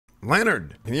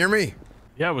Leonard, can you hear me?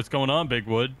 Yeah, what's going on, Big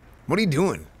Wood? What are you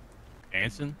doing?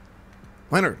 Dancing?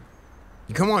 Leonard,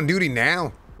 you come on duty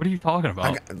now? What are you talking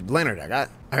about? Leonard, I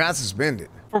got suspended.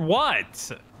 For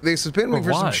what? They suspended me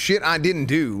for some shit I didn't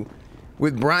do,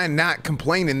 with Brian not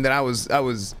complaining that I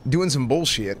was doing some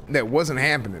bullshit that wasn't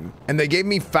happening. And they gave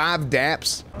me 5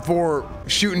 daps for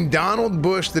shooting Donald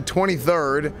Bush the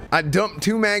 23rd. I dumped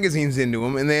 2 magazines into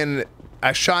him, and then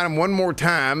I shot him one more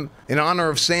time in honor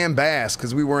of Sam Bass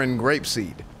because we were in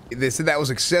Grapeseed. They said that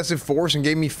was excessive force and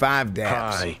gave me 5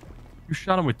 daps. You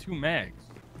shot him with 2 mags.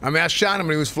 I mean, I shot him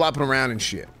and he was flopping around and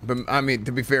shit. But I mean,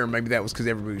 to be fair, maybe that was because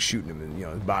everybody was shooting him and, you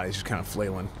know, his body's just kind of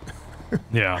flailing.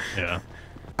 Yeah.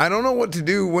 I don't know what to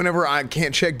do whenever I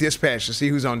can't check dispatch to see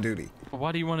who's on duty. Well,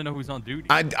 why do you want to know who's on duty?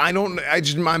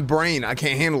 My brain, I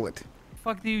can't handle it. What the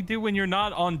fuck do you do when you're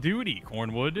not on duty,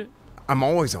 Cornwood? I'm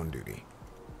always on duty.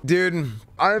 Dude,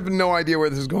 I have no idea where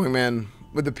this is going, man.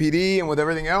 With the PD and with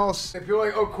everything else. I feel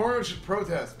like, oh, Cornwood should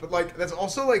protest. But like, that's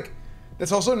also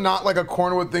not like a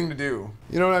Cornwood thing to do.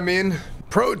 You know what I mean?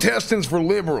 Protesting's for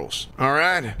liberals, all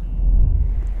right?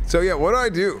 So yeah,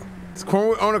 what do? Does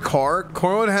Cornwood own a car?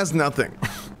 Cornwood has nothing.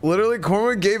 Literally,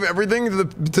 Cornwood gave everything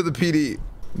to the PD.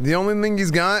 The only thing he's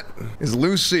got is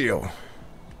Lucille.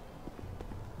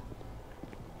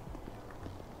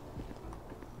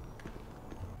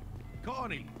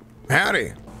 Connie.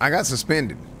 Howdy. I got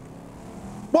suspended.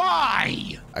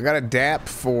 Why? I got a DAP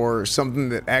for something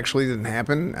that actually didn't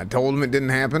happen. I told him it didn't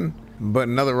happen, but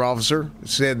another officer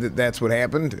said that that's what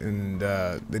happened, and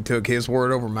they took his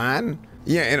word over mine.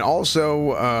 Yeah, and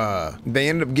also, they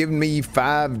ended up giving me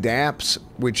 5 DAPs,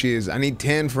 which is, I need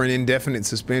 10 for an indefinite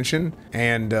suspension,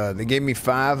 and they gave me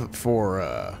 5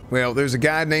 for, well, there's a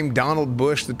guy named Donald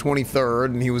Bush the 23rd,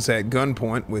 and he was at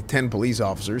gunpoint with 10 police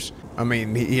officers. I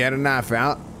mean, he had a knife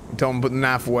out. I told him to put the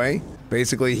knife away.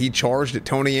 Basically, he charged at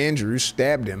Tony Andrews,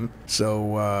 stabbed him,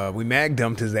 so we mag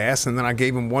dumped his ass, and then I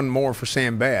gave him one more for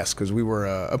Sam Bass, because we were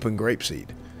up in Grapeseed.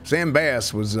 Sam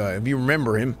Bass was, if you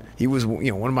remember him, he was,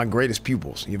 you know, one of my greatest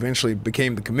pupils. He eventually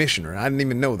became the commissioner. I didn't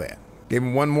even know that. Gave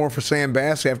him one more for Sam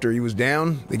Bass after he was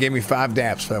down. They gave me 5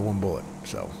 daps for that one bullet,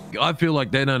 so. I feel like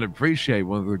they don't appreciate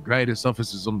one of the greatest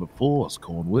officers on the force,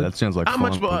 Cornwood. That sounds like how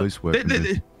much police work.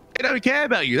 They don't care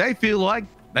about you. They feel like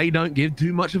they don't give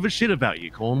too much of a shit about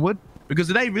you, Cornwood. Because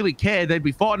if they really cared, they'd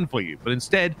be fighting for you. But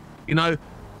instead, you know,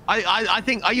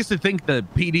 I used to think the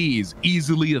PD is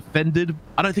easily offended.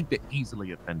 I don't think they're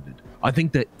easily offended. I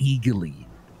think they're eagerly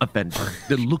offended.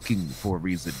 They're looking for a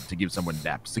reason to give someone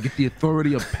daps, to get the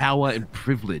authority of power and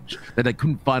privilege that they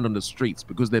couldn't find on the streets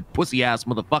because their pussy-ass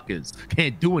motherfuckers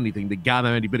can't do anything to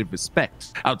garner any bit of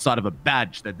respect outside of a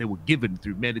badge that they were given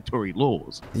through mandatory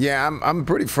laws. Yeah, I'm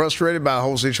pretty frustrated by the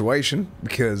whole situation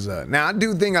because, now I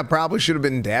do think I probably should have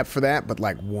been dapped for that, but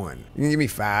like 1. You can give me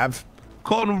 5.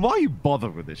 Colin, why you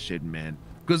bother with this shit, man?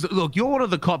 Because, look, you're one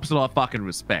of the cops that I fucking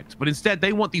respect, but instead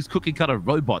they want these cookie-cutter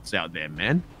robots out there,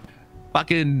 man.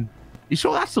 Fucking, you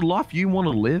sure that's the life you want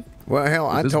to live? Well, hell,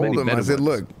 I told him, I said,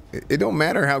 look, it don't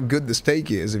matter how good the steak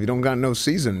is. If you don't got no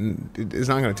season, it's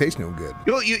not going to taste no good.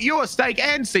 You're a steak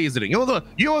and seasoning. You're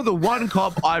the one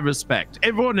cop I respect.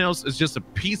 Everyone else is just a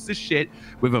piece of shit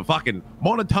with a fucking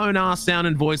monotone-ass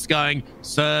sounding voice going,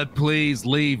 sir, please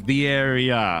leave the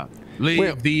area.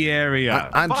 Leave the area.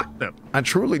 Fuck them. I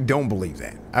truly don't believe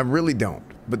that. I really don't.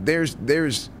 But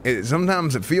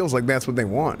sometimes it feels like that's what they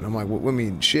want. And I'm like, well, I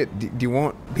mean, shit, do you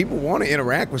want, people want to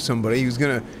interact with somebody who's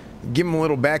going to give them a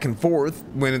little back and forth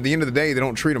when at the end of the day, they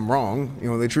don't treat them wrong. You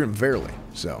know, they treat them fairly.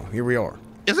 So here we are.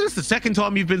 Isn't this the 2nd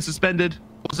time you've been suspended?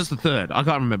 Or was this the 3rd? I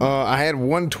can't remember. I had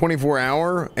one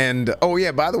 24-hour, and oh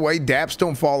yeah, by the way, DAPs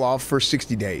don't fall off for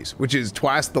 60 days, which is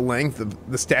twice the length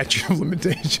of the statute of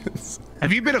limitations.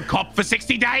 Have you been a cop for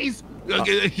 60 days?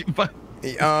 Can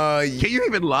you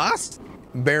even last?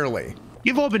 Barely.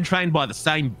 You've all been trained by the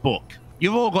same book.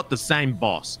 You've all got the same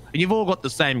boss, and you've all got the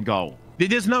same goal.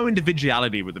 There's no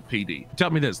individuality with the PD. Tell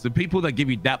me this: the people that give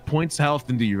you DAP points, how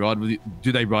often do you ride with?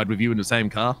 Do they ride with you in the same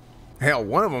car? Hell,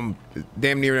 one of them is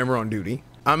damn near never on duty.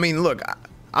 I mean, look,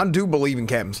 I do believe in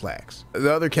Captain Slacks.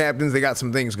 The other captains, they got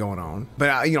some things going on, but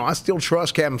I still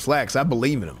trust Captain Slacks. I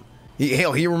believe in him.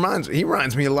 He reminds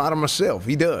me a lot of myself.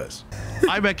 He does.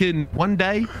 I reckon one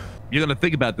day you're gonna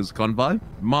think about this convoy.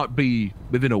 Might be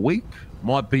within a week,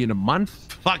 might be in a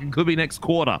month, fucking could be next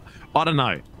quarter. I don't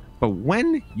know. But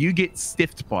when you get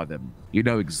stiffed by them, you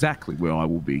know exactly where I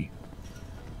will be.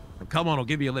 So come on, I'll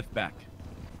give you a lift back.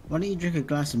 Why don't you drink a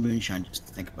glass of moonshine just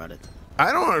to think about it?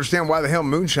 I don't understand why the hell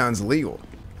moonshine's illegal.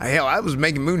 Hell, I was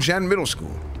making moonshine in middle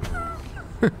school.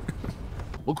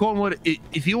 Well, Cornwood,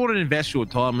 if you want to invest your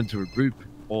time into a group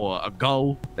or a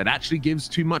goal that actually gives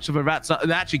too much of a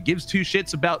that actually gives two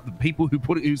shits about the people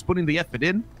who's putting the effort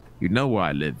in, you know where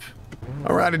I live.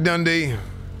 All righty, Dundee.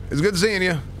 It's good seeing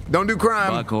you. Don't do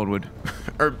crime. Bye, Cornwood.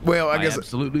 Or, well, I guess.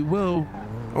 Absolutely will.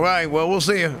 All right, well, we'll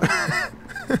see you.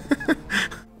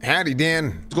 Howdy,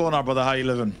 Dan. What's going on, brother? How you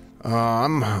living?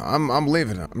 I'm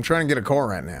living. I'm trying to get a car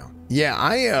right now. Yeah,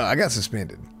 I got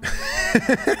suspended.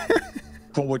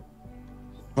 Cornwood,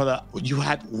 brother, you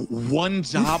had one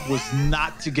job was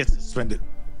not to get suspended.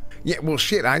 Yeah, well,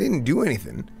 shit, I didn't do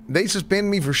anything. They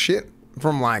suspended me for shit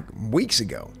from like weeks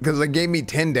ago because they gave me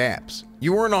 10 daps.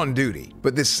 You weren't on duty,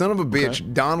 but this son of a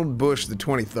bitch, Donald Bush the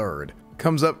 23rd,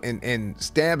 comes up and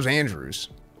stabs Andrews.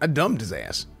 I dumped his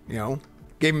ass, you know.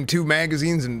 Gave him 2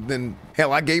 magazines, and then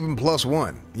hell, I gave him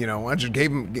 +1. You know, I just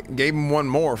gave him 1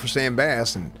 more for Sam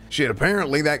Bass, and shit.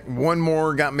 Apparently, that 1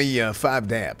 more got me 5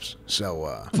 daps.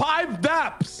 So 5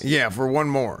 daps. yeah, for 1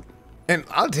 more. And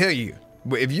I'll tell you,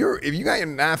 if you got your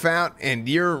knife out and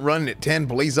you're running at 10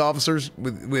 police officers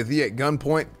with you at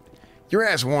gunpoint, your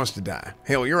ass wants to die.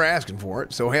 Hell, you're asking for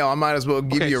it. So hell, I might as well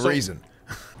give you a reason.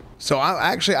 So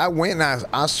I went and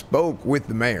I spoke with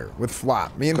the mayor, with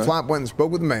Flop. Me and Flop went and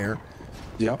spoke with the mayor.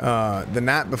 Yeah. The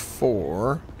night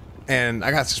before, and I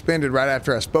got suspended right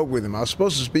after I spoke with him. I was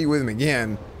supposed to speak with him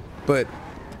again, but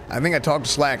I think I talked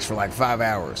to Slacks for like 5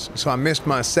 hours, so I missed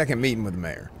my second meeting with the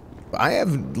mayor. I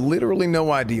have literally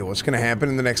no idea what's going to happen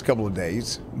in the next couple of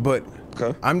days, but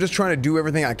I'm just trying to do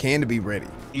everything I can to be ready.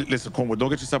 Listen, Cornwood, don't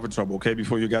get yourself in trouble, okay?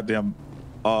 Before you goddamn.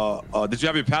 Did you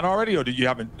have your pan already, or did you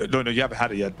haven't? No, you haven't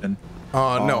had it yet. And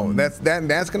no, that's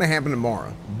going to happen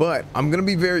tomorrow. But I'm going to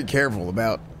be very careful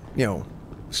about, you know.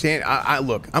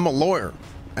 Look, I'm a lawyer,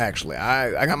 actually.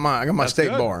 I got my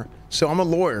state bar, so I'm a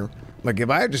lawyer. Like, if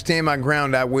I have to stand my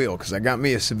ground, I will, because I got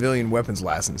me a civilian weapons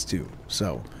license too.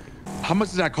 So, how much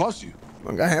does that cost you?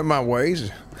 Look, I have my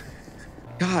ways.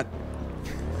 God,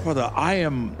 brother,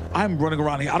 I'm running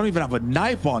around here. I don't even have a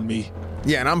knife on me.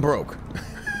 Yeah, and I'm broke.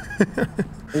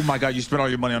 Oh my God, you spent all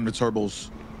your money on the turbos.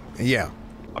 Yeah.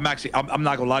 I'm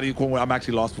not gonna lie to you, Cornwood. I'm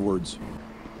actually lost for words.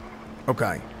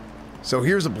 Okay, so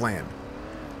here's a plan.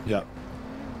 Yeah.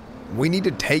 We need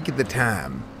to take the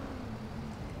time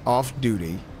off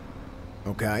duty,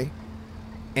 okay?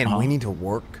 And we need to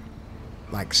work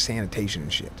like sanitation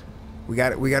and shit. We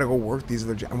gotta go work these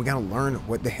other jobs, and we gotta learn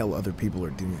what the hell other people are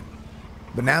doing.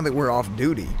 But now that we're off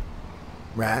duty,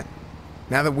 right?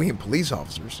 Now that we have police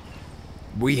officers,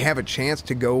 we have a chance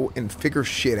to go and figure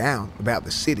shit out about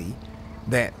the city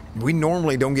that we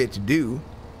normally don't get to do,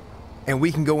 and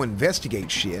we can go investigate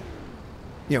shit.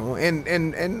 You know, and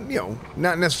you know,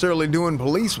 not necessarily doing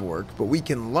police work, but we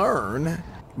can learn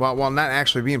while not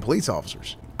actually being police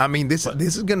officers. I mean, this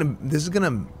is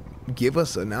gonna give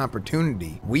us an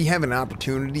opportunity. We have an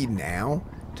opportunity now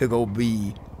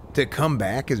to come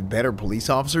back as better police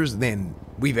officers than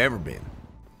we've ever been.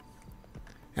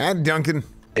 Hi, Duncan.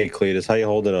 Hey, Cletus, how you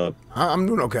holding up? I'm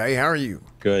doing okay. How are you?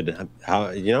 Good.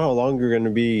 How long you're going to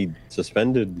be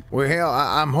suspended? Well, hell,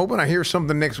 I'm hoping I hear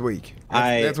something next week.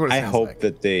 That's what it sounds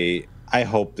like. I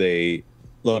hope they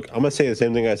look. I'm gonna say the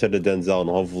same thing I said to Denzel, and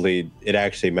hopefully it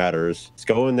actually matters. Just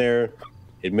go in there,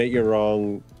 admit you're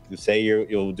wrong, say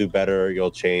you'll do better,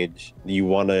 you'll change. You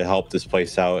want to help this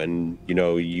place out, and you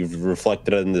know you've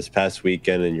reflected on this past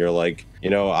weekend, and you're like, you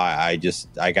know, I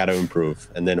got to improve,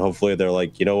 and then hopefully they're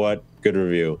like, you know what, good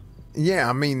review. Yeah,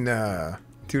 I mean,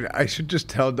 dude, I should just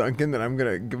tell Duncan that I'm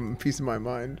gonna give him a piece of my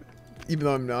mind, even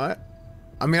though I'm not.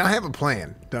 I mean, I have a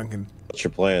plan, Duncan. What's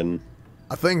your plan?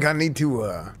 I think I need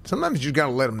to, sometimes you just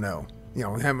gotta let them know. You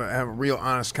know, have a real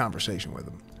honest conversation with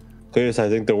them. Cletus, I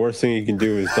think the worst thing you can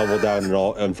do is double down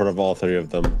in front of all three of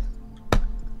them.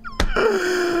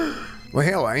 Well,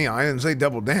 hell, I didn't say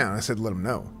double down. I said let them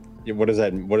know. Yeah, what does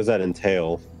that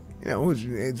entail? You know,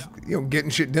 it's getting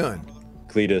shit done.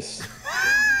 Cletus,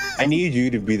 I need you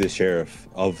to be the sheriff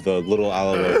of the Little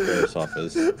Alamo Sheriff's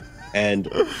Office. And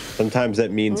sometimes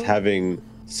that means having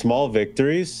small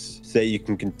victories so that you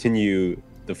can continue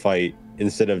the fight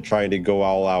instead of trying to go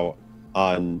all out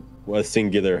on a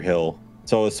singular hill.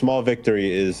 So a small victory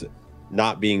is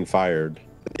not being fired.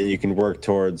 And you can work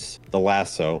towards the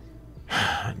lasso.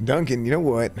 Duncan, you know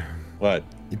what? What?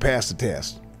 You passed the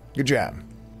test. Good job.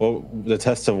 Well, the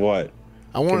test of what?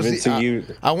 I want to see.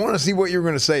 I want to see what you're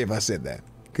going to say if I said that,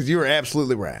 because you were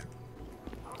absolutely right.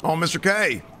 Oh, Mr.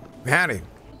 K, howdy.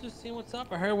 Just seeing what's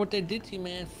up. I heard what they did to you,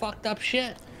 man. Fucked up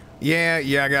shit. Yeah.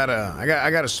 I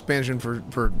got a suspension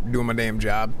for doing my damn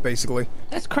job, basically.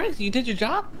 That's crazy. You did your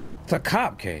job? It's a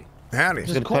cop, Kate. Howdy.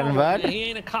 Just call him. He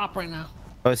ain't a cop right now.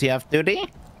 Oh, is he off duty?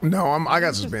 No, I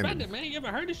got suspended. Man, you ever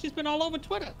heard it? She's been all over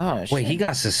Twitter. Oh, shit. Wait, he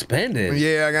got suspended?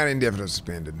 Yeah, I got indefinite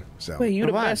suspended. So. Wait, you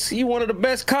the best? You one of the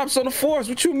best cops on the force.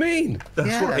 What you mean? That's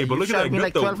right. Hey, but look at that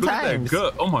gut, though. Look at that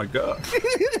gut. Oh my god.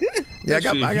 Yeah,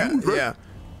 yeah.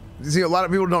 See, a lot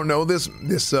of people don't know this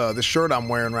shirt I'm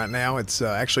wearing right now. It's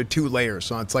actually 2 layers,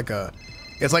 so it's like a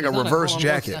reverse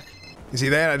jacket. You see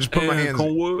that? I just put my hands.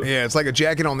 Cornwood? Yeah, it's like a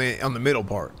jacket on the middle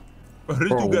part. Bro, this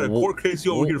dude got a court case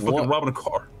over here fucking robbing a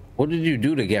car. What did you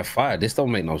do to get fired? This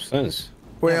don't make no sense.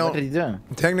 Well, what did he do?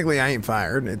 Technically, I ain't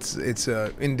fired. It's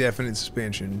indefinite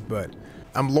suspension, but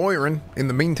I'm lawyering in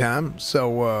the meantime.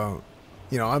 So,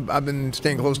 you know, I've been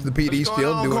staying close to the PD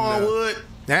still doing.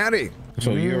 Howdy.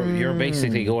 So you're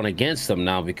basically going against them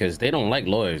now because they don't like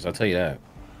lawyers. I'll tell you that.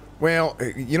 Well,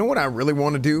 you know what I really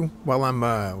want to do while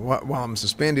I'm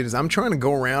suspended is I'm trying to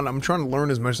go around. I'm trying to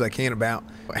learn as much as I can about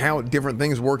how different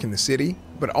things work in the city,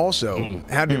 but also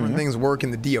how different things work in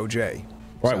the DOJ.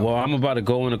 Right. So, well, I'm about to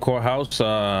go in the courthouse.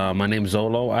 My name's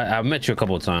Zolo. I've met you a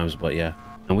couple of times, but yeah,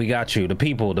 and we got you. The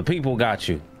people got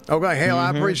you. Okay, hell,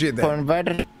 I appreciate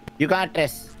that. You got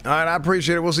this. All right, I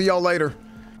appreciate it. We'll see y'all later.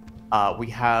 We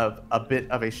have a bit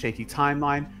of a shaky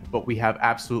timeline, but we have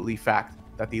absolutely fact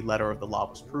that the letter of the law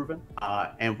was proven,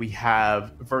 and we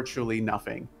have virtually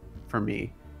nothing for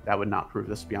me that would not prove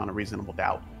this beyond a reasonable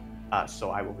doubt.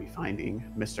 So I will be finding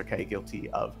Mr. K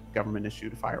guilty of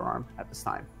government-issued firearm at this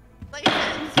time. So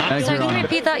can you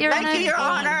repeat that, Your Honor? Thank you, Your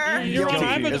Honor. Your Honor,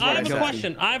 I have a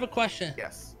question. I have a question.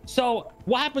 Yes. So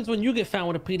what happens when you get found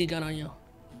with a PD gun on you?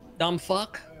 Dumb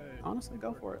fuck. Honestly,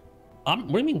 go for it. What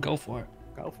do you mean, go for it?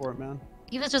 Go for it, man.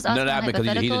 He was just asking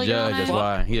hypothetical, he's a judge. That's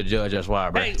why. He a judge. That's why,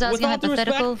 bro. Hey, with all due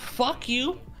respect, fuck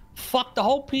you. Fuck the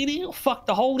whole PD. Fuck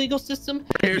the whole legal system.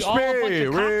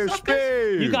 Respect.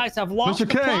 You guys have lost the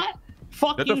plot.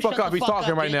 Fuck you. Shut the fuck up. He's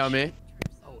talking right now, man.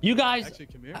 You guys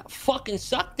fucking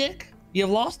suck dick. You've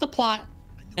lost the plot.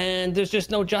 And there's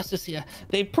just no justice here.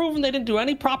 They've proven they didn't do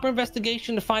any proper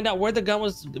investigation to find out where the gun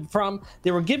was from.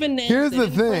 They were given names. Here's the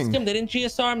thing. They didn't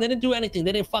GSR them. They didn't do anything.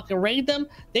 They didn't fucking raid them.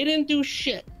 They didn't do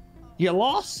shit. Your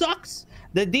law sucks.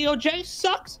 The DOJ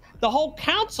sucks. The whole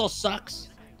council sucks.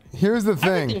 Here's the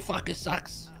thing. Everything fucking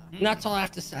sucks. And that's all I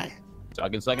have to say.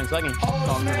 Second. Mr.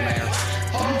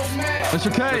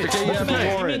 K. Mr.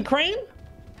 K. You mean Crane?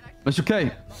 Mr.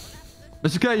 K.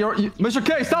 Mr. K, Mr.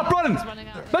 K, stop running!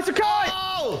 Mr. K!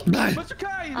 Mr. K!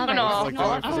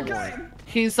 Mr. K!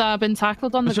 He's been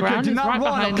tackled on the ground. He's right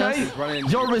behind us.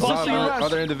 You're resisting arrest.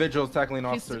 Other individuals tackling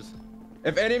officers.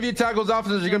 If any of you tackles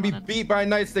officers, you're gonna be beat by a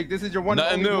nightstick. This is your one.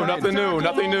 Nothing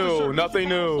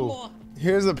new.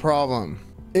 Here's the problem.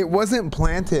 It wasn't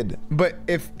planted, but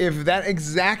if that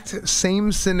exact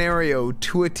same scenario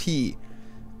to a T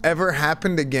ever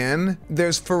happened again,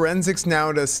 there's forensics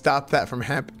now to stop that from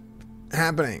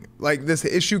happening. Like, this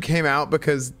issue came out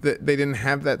because they didn't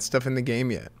have that stuff in the game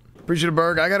yet. Appreciate it,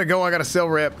 Berg. I gotta go. I got a cell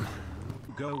rep.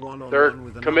 They're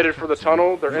committed for the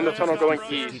tunnel. They're in the tunnel going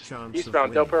east.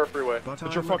 Eastbound Del Perro Freeway.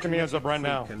 Put your fucking hands up right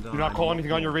now. Do not call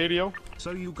anything on your radio.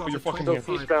 Put your fucking hands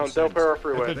up. Eastbound Del Perro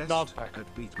Freeway.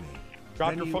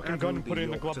 Drop your fucking gun and put it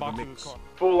in the glove box of this car.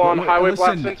 Full on highway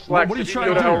blasting. Slack what are you City, trying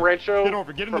go to to do? El Rancho. Get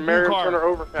over. Get in the from blue Marion car. Turner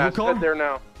Overpass. Head there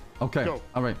now. Okay.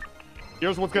 All right.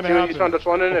 Here's what's gonna happen. Eastbound Dutch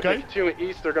London. Okay? If they continue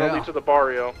east, they're gonna lead to the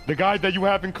barrio. The guy that you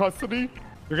have in custody,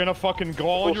 you're gonna fucking go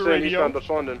on your radio. Eastbound Dutch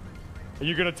London. And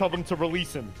you're gonna tell them to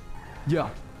release him. Yeah.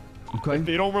 Okay. If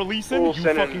they don't release him, you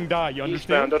fucking die. You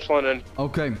understand? Eastbound Dutch London.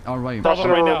 Okay. All right. Tell them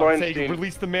right now. Say,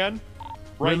 release the man.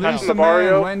 Release the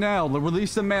man right now.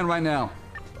 Release the man right now.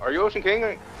 Are you Ocean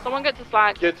King? Someone get to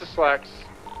Slacks. Get to Slacks.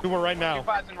 Do it right now.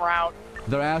 En route.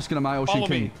 They're asking am I Ocean Follow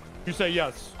King? me. You say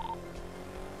yes.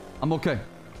 I'm okay.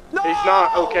 No! He's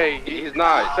not okay. He's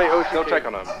not. Say Ocean. Go check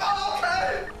on him.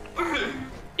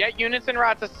 Get units en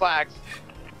route to Slacks.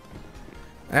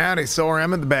 Howdy, sorry,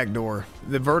 I'm at the back door.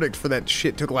 The verdict for that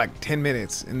shit took like 10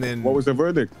 minutes, and then... What was the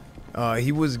verdict?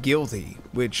 He was guilty,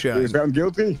 which... he was found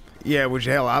guilty? Yeah, which,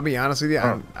 hell, I'll be honest with you,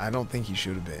 I don't think he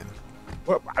should have been.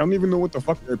 Well, I don't even know what the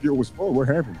fuck the appeal was for. What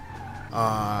happened?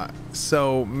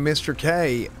 So, Mr.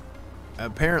 K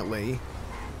apparently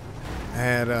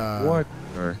had, What?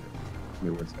 All right. Give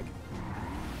me 1 second.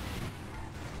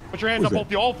 Put your hands up,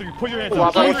 all three. Put your hands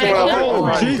up.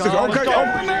 Oh, Jesus. Okay.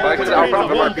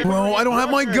 Bro, I don't have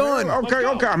my gun. Okay.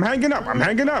 I'm hanging up.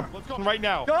 Let's go right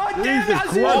now. God damn, Jesus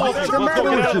Christ. What's the matter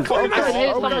with you?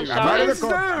 Okay. I'm out of the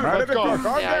car.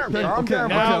 Calm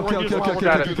down. We've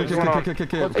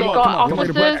got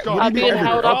officers being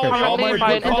held up currently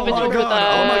by an individual with a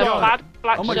plaid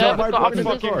black shirt. We've got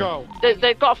officers.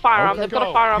 They've got a firearm. They've got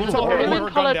a firearm. There's a blue and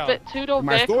coloured two-door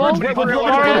vehicle.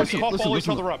 Call each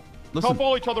other up. Listen.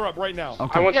 follow each other up right now.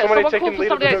 Okay. I want somebody taking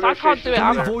lead of the I can't do it. Too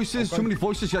many voices. Too many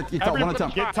voices. You got one at a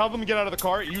time. Tell them to get out of the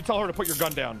car. You tell her to put your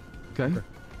gun down. Okay.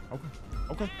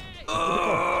 Okay.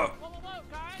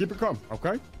 Keep it calm.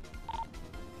 Okay.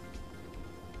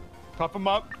 Cuff him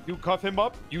up. You cuff him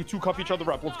up. You two cuff each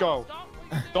other up. Let's go.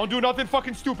 Don't do nothing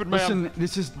fucking stupid, man. Listen,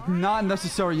 this is not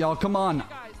necessary, y'all. Come on.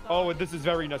 Oh, this is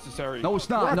very necessary. No, it's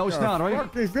not. No, it's not. Right?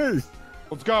 What is this?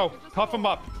 Let's go. Cuff him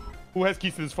up. Who has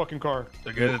keys to this fucking car?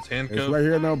 The guy that's handcuffed. It's right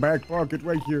here in the back pocket,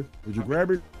 right here. Did you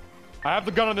grab it? I have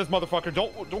the gun on this motherfucker.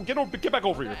 Don't get back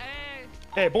over here.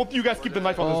 Hey, both of you guys keep the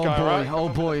knife on this guy, boy, all right? Oh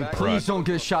boy, please don't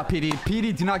get shot, PD.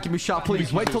 PD, do not give me shot,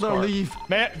 please. Wait till they leave.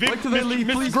 Man, wait till they leave,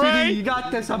 please, Gray? PD. You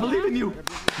got this. I believe in you.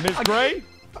 Miss Gray?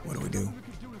 What do we do?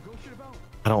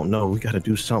 I don't know. We gotta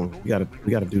do something. We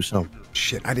gotta do something.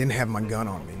 Shit, I didn't have my gun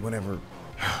on me. Whenever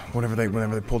they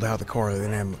pulled out the car, they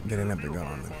didn't have their gun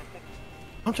on them.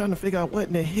 I'm trying to figure out what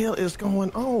in the hell is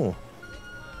going on.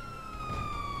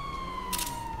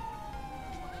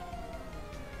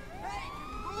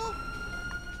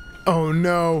 Oh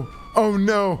no! Oh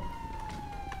no!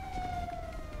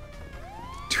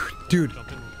 Dude,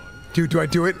 do I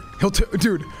do it?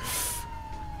 Dude.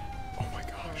 Oh my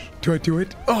gosh. Do I do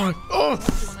it? Oh!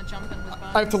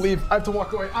 I have to leave. I have to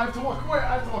walk away.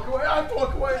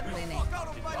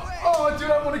 Oh, dude,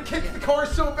 I want to kick the car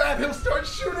so bad he'll start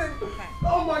shooting.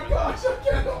 Oh my gosh, I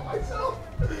can't help myself.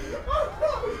 Dude,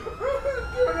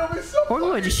 it'll be so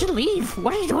Cornwood, you should leave.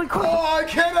 What are you doing, Cornwood? Oh, I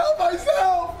can't help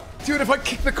myself. Dude, if I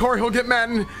kick the car, he'll get mad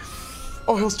and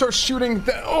he'll start shooting.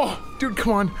 Dude,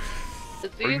 come on.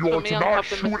 You want to not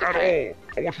shoot at all. I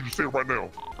want you to say it right now.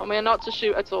 I mean, not to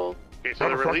shoot at all. Okay, so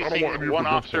they're releasing one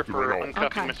officer for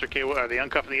uncuffing Mr. K. Are they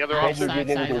uncuffing the other officers?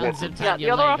 Yeah, the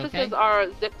other officers are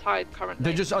zip tied currently.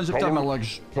 They just unzipped my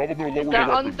legs. They're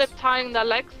unzip tying their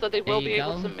legs, so they will be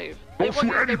able to move. They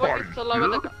want you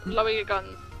to lower your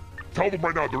guns. Tell them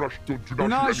right now, do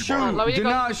not shoot. Lower your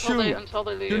guns shoot. until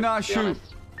they leave. Do not shoot.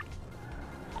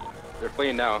 They're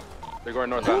fleeing now. They're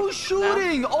going northbound. Who's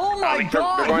shooting? Oh my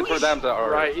god! They're going for them.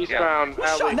 Right, eastbound. Who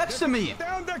shot next to me?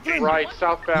 Right,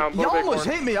 southbound. You almost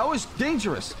hit me. I was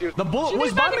dangerous. The bullet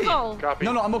was by me. Copy.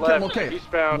 No, I'm okay. I'm okay.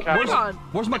 Eastbound.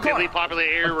 Where's my car?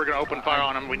 Populated area. We're gonna open fire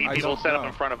on them. We need people set up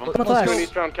in front of them. Let's go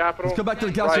eastbound Capital. Let's go back to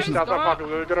the gas right, station. southbound Pocket.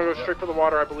 We're gonna go straight for the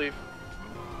water, I believe.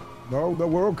 No,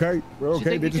 we're okay. We're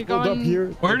okay. They just pulled up here.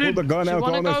 Where pulled the gun out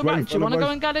on us right in Do you want front to of go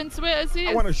us. and get into it as he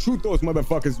is? I want to shoot those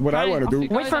motherfuckers. What I want to do.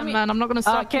 Wait for me, man. I'm not going to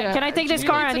stop Can I take this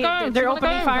car? They're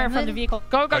opening fire from the vehicle.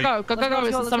 Go.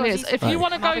 It's somebody else. If you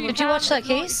want to go, Did you watch that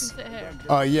case?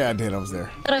 Yeah, I did. I was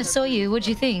there. But I saw you. What'd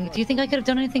you think? Do you think I could have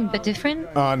done anything but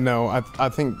different? No. I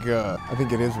think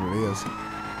it is what it is.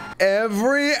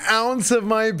 Every ounce of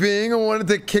my being, I wanted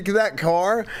to kick that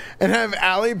car and have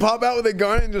Allie pop out with a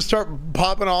gun and just start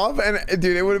popping off. And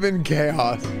dude, it would have been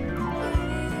chaos.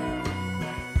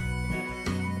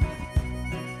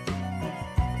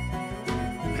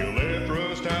 He left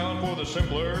us down for the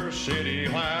simpler city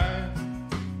life,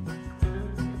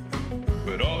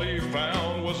 but all he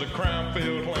found was a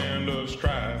crime-filled land